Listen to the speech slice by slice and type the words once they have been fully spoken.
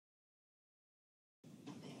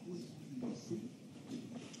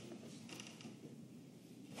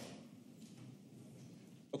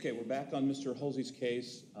Okay, we're back on Mr. Hulsey's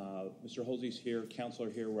case. Mr. Hulsey's here, counselor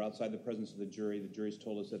here. We're outside the presence of the jury. The jury's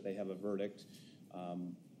told us that they have a verdict.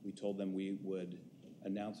 We told them we would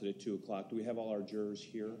announce it at 2 o'clock. Do we have all our jurors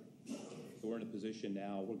here? So we're in a position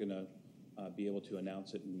now. We're going to be able to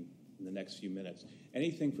announce it in the next few minutes.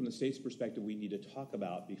 Anything from the state's perspective we need to talk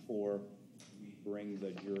about before we bring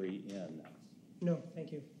the jury in? No,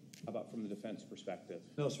 thank you. How about from the defense perspective?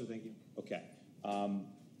 No, sir, thank you. Okay.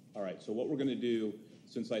 All right, so what we're going to do,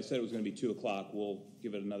 since I said it was going to be 2 o'clock, we'll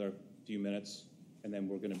give it another few minutes, and then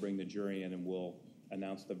we're going to bring the jury in, and we'll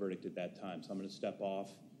announce the verdict at that time. So I'm going to step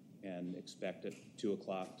off and expect at 2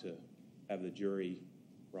 o'clock to have the jury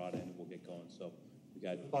brought in, and we'll get going. So we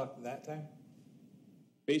got 2 o'clock that time?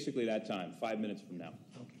 Basically that time, 5 minutes from now.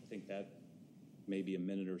 Okay. I think that may be a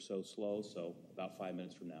minute or so slow, so about 5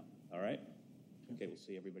 minutes from now. All right? Okay, we'll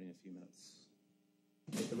see everybody in a few minutes.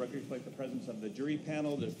 The record reflects the presence of the jury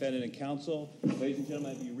panel, the defendant, and counsel. Ladies and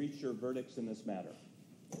gentlemen, have you reached your verdicts in this matter?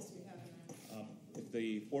 Yes, we have. If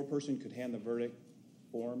the foreperson could hand the verdict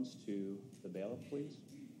forms to the bailiff, please.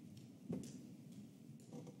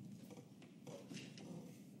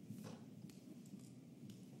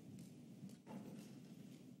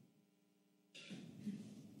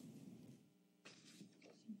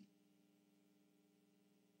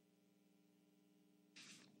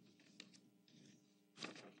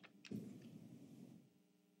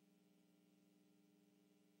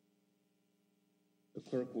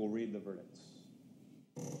 The clerk will read the verdicts.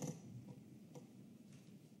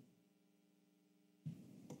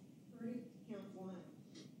 Verdict, count one.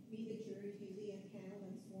 We, the jury, duly impaneled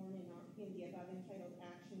and sworn in the above entitled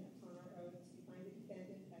action upon our oaths to find the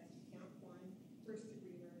defendant as to count one,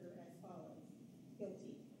 first-degree murder as follows.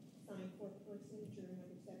 Guilty. Signed, fourth person, juror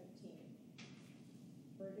number 17.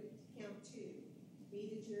 Verdict, count two.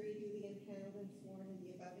 We, the jury, duly impaneled and sworn in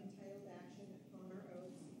the above entitled action upon our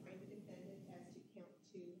oaths to find the defendant as to count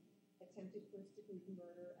two, attempted first-degree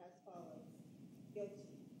murder as follows. Guilty.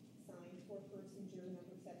 Signed, fourth person, juror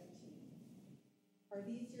number 17. Are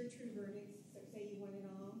these your true verdicts? So say you won it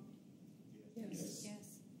all? Yes.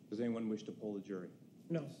 Yes. Does anyone wish to poll the jury?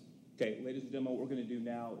 No. Okay, ladies and gentlemen, what we're going to do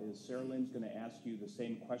now is Sarah Lynn's going to ask you the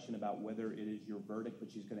same question about whether it is your verdict, but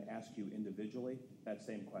she's going to ask you individually that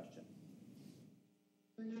same question.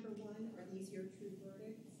 Juror number one, are these your true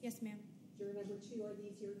verdicts? Yes, ma'am. Juror number two, are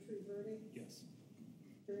these your true verdicts? Yes.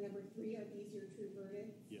 Juror number three, are these your true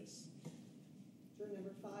verdicts? Yes. Juror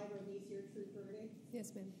number five, are these your true verdicts?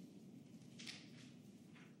 Yes, ma'am.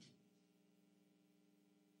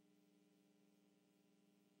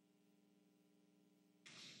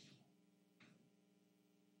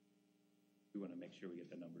 We want to make sure we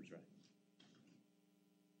get the numbers right.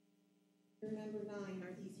 Juror number nine,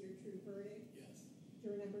 are these your true verdicts? Yes.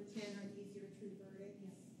 Juror number 10, are these your true verdicts?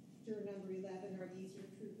 Yes. Juror number 11, are these your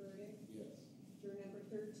true verdicts? Yes. Juror number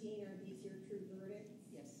 13, are these your true verdicts?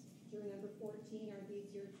 Yes. Juror number 14, are these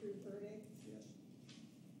your true verdicts? Yes.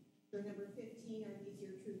 Juror number 15, are these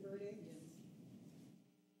your true verdicts? Yes.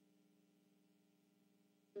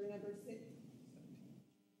 Juror number 6.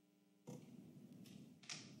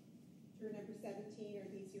 Juror number 17, are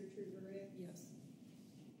these your true verdicts? Yes.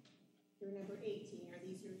 Juror number 18, are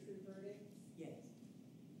these your true verdicts? Yes.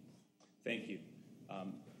 Thank you.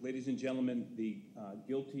 Ladies and gentlemen, the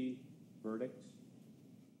guilty verdict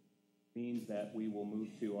means that we will move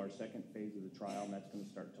to our second phase of the trial, and that's going to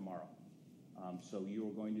start tomorrow. So you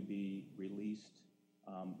are going to be released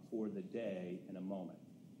for the day in a moment.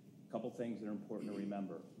 A couple things that are important to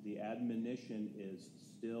remember. The admonition is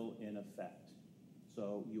still in effect.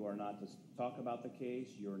 So you are not to talk about the case,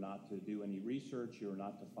 you're not to do any research, you're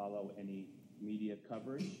not to follow any media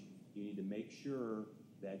coverage. You need to make sure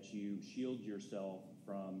that you shield yourself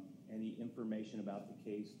from any information about the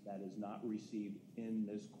case that is not received in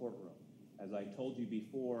this courtroom. As I told you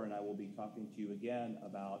before, and I will be talking to you again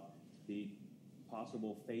about the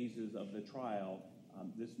possible phases of the trial,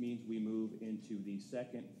 this means we move into the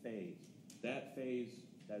second phase. That phase,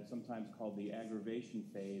 that's sometimes called the aggravation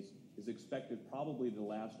phase, is expected probably to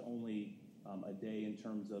last only a day in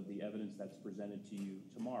terms of the evidence that's presented to you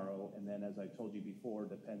tomorrow. And then, as I told you before,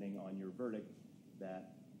 depending on your verdict,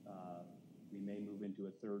 that we may move into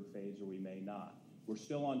a third phase or we may not. We're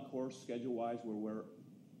still on course schedule-wise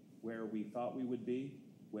where we thought we would be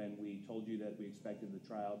when we told you that we expected the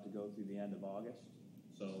trial to go through the end of August.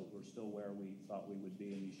 So we're still where we thought we would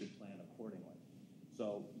be, and you should plan accordingly.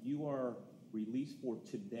 So you are released for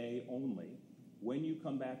today only. When you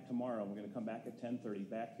come back tomorrow, we're going to come back at 10:30,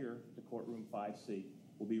 back here to courtroom 5C.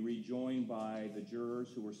 We'll be rejoined by the jurors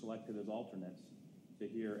who were selected as alternates to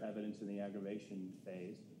hear evidence in the aggravation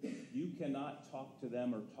phase. You cannot talk to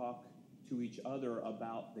them or talk to each other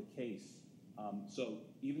about the case. So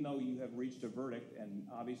even though you have reached a verdict and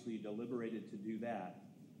obviously deliberated to do that,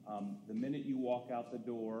 the minute you walk out the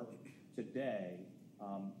door today,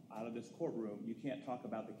 out of this courtroom, you can't talk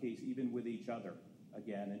about the case even with each other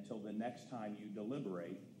again until the next time you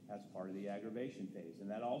deliberate as part of the aggravation phase. And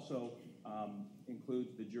that also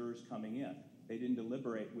includes the jurors coming in. They didn't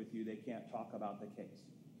deliberate with you, they can't talk about the case.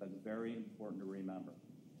 That's very important to remember.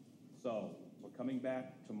 So we're coming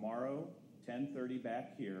back tomorrow, 10:30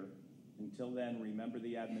 back here. Until then, remember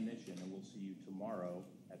the admonition, and we'll see you tomorrow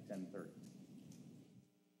at 10:30.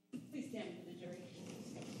 Please stand for the jury.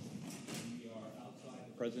 We are outside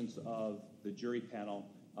the presence of the jury panel.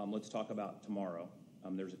 Let's talk about tomorrow.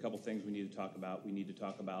 There's a couple things we need to talk about. We need to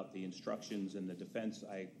talk about the instructions in the defense.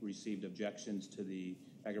 I received objections to the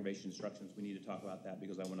aggravation instructions. We need to talk about that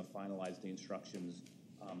because I want to finalize the instructions,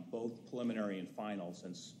 both preliminary and final,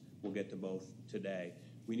 since we'll get to both today.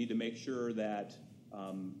 We need to make sure that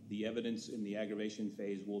the evidence in the aggravation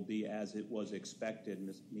phase will be as it was expected,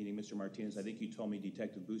 meaning Mr. Martinez, I think you told me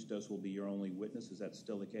Detective Bustos will be your only witness. Is that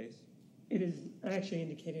still the case? It is. I actually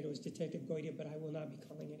indicated it was Detective Goitia, but I will not be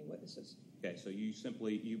calling any witnesses. Okay, so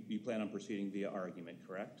you plan on proceeding via argument,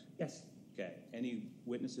 correct? Yes. Okay. Any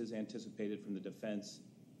witnesses anticipated from the defense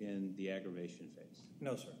in the aggravation phase?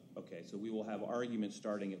 No, sir. Okay, so we will have arguments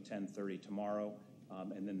starting at 10:30 tomorrow,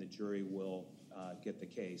 and then the jury will get the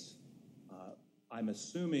case. I'm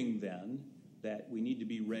assuming then that we need to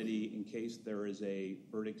be ready in case there is a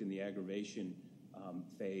verdict in the aggravation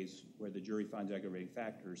phase where the jury finds aggravating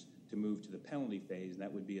factors to move to the penalty phase, and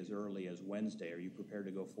that would be as early as Wednesday. Are you prepared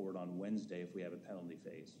to go forward on Wednesday if we have a penalty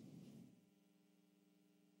phase?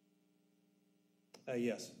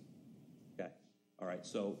 Yes. Okay. All right,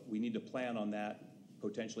 so we need to plan on that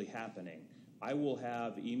potentially happening. I will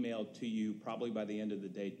have emailed to you probably by the end of the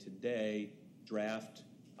day today draft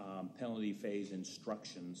penalty phase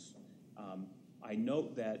instructions. I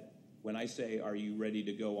note that when I say, are you ready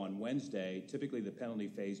to go on Wednesday, typically the penalty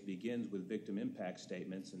phase begins with victim impact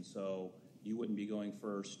statements, and so you wouldn't be going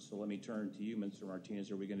first. So let me turn to you, Mr. Martinez.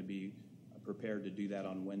 Are we going to be prepared to do that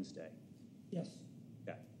on Wednesday? Yes.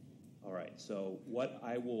 Okay. All right. So what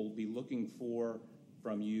I will be looking for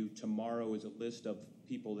from you tomorrow is a list of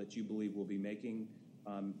people that you believe will be making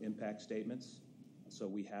impact statements. So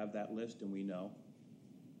we have that list and we know.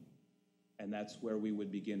 And that's where we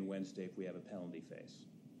would begin Wednesday if we have a penalty phase.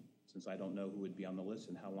 Since I don't know who would be on the list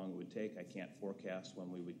and how long it would take, I can't forecast when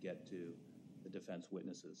we would get to the defense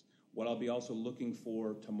witnesses. What I'll be also looking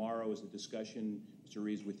for tomorrow is a discussion, Mr.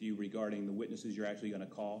 Reeves, with you regarding the witnesses you're actually going to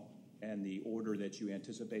call and the order that you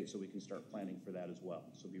anticipate so we can start planning for that as well.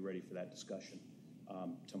 So be ready for that discussion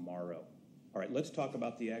tomorrow. All right, let's talk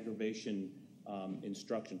about the aggravation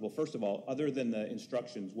instructions. Well, first of all, other than the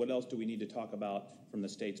instructions, what else do we need to talk about from the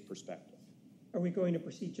state's perspective? Are we going to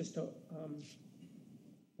proceed just to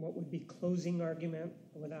what would be closing argument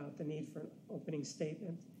without the need for an opening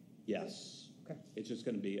statement? Yes. Okay. It's just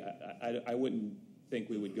going to be, I wouldn't think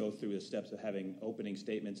we would go through the steps of having opening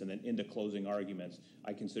statements and then into closing arguments.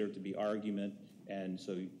 I consider it to be argument, and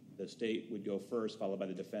so the state would go first, followed by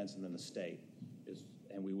the defense, and then the state.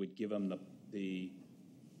 And we would give them the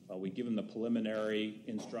preliminary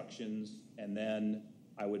instructions, and then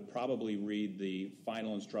I would probably read the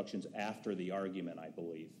final instructions after the argument, I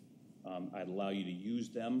believe. I'd allow you to use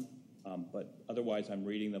them, but otherwise I'm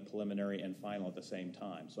reading the preliminary and final at the same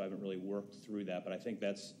time. So I haven't really worked through that, but I think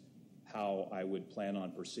that's how I would plan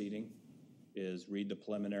on proceeding, is read the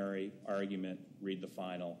preliminary argument, read the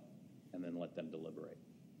final, and then let them deliberate.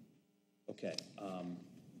 Okay.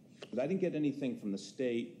 But I didn't get anything from the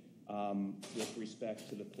state with respect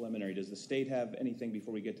to the preliminary. Does the state have anything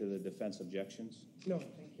before we get to the defense objections? No,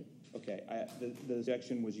 thank you. Okay, the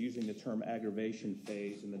objection was using the term aggravation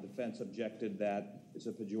phase, and the defense objected that it's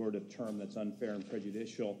a pejorative term that's unfair and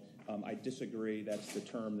prejudicial. I disagree. That's the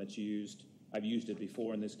term that's used. I've used it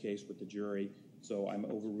before in this case with the jury, so I'm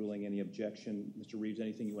overruling any objection. Mr. Reeves,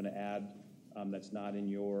 anything you want to add that's not in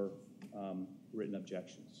your written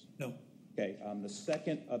objections? No. Okay, the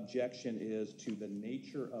second objection is to the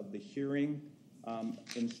nature of the hearing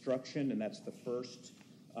instruction, and that's the first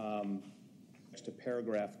to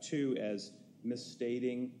paragraph 2 as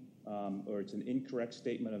misstating, or it's an incorrect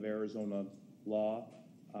statement of Arizona law.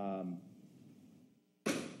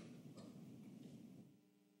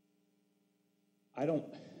 I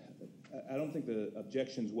don't think the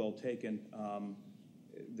objection's well taken.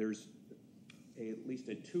 There's at least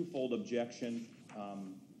a twofold objection.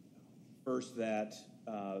 First, that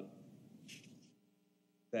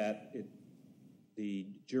the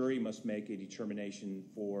jury must make a determination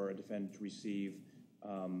for a defendant to receive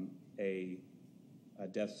a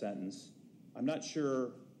death sentence, I'm not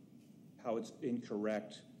sure how it's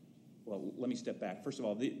incorrect. Well, let me step back. First of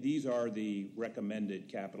all, these are the recommended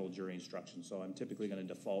capital jury instructions, so I'm typically going to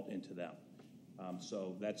default into them.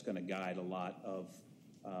 So that's going to guide a lot of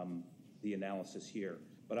the analysis here.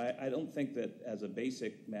 But I don't think that as a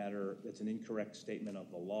basic matter, it's an incorrect statement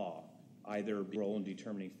of the law, either role in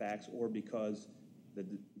determining facts or because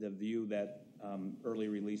the view that early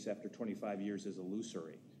release after 25 years is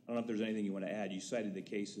illusory. I don't know if there's anything you want to add. You cited the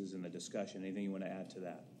cases in the discussion. Anything you want to add to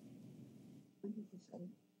that?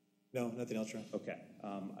 No, nothing else, Your Honor. Okay.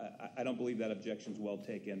 I don't believe that objection's well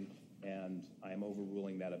taken, and I am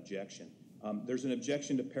overruling that objection. There's an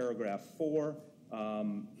objection to paragraph 4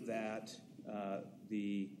 that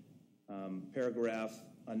the paragraph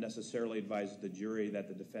unnecessarily advises the jury that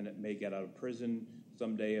the defendant may get out of prison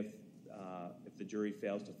someday if the jury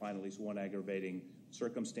fails to find at least one aggravating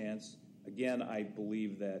circumstance. Again, I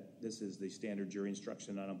believe that this is the standard jury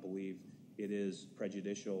instruction. I don't believe it is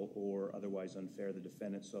prejudicial or otherwise unfair to the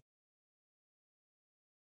defendant. So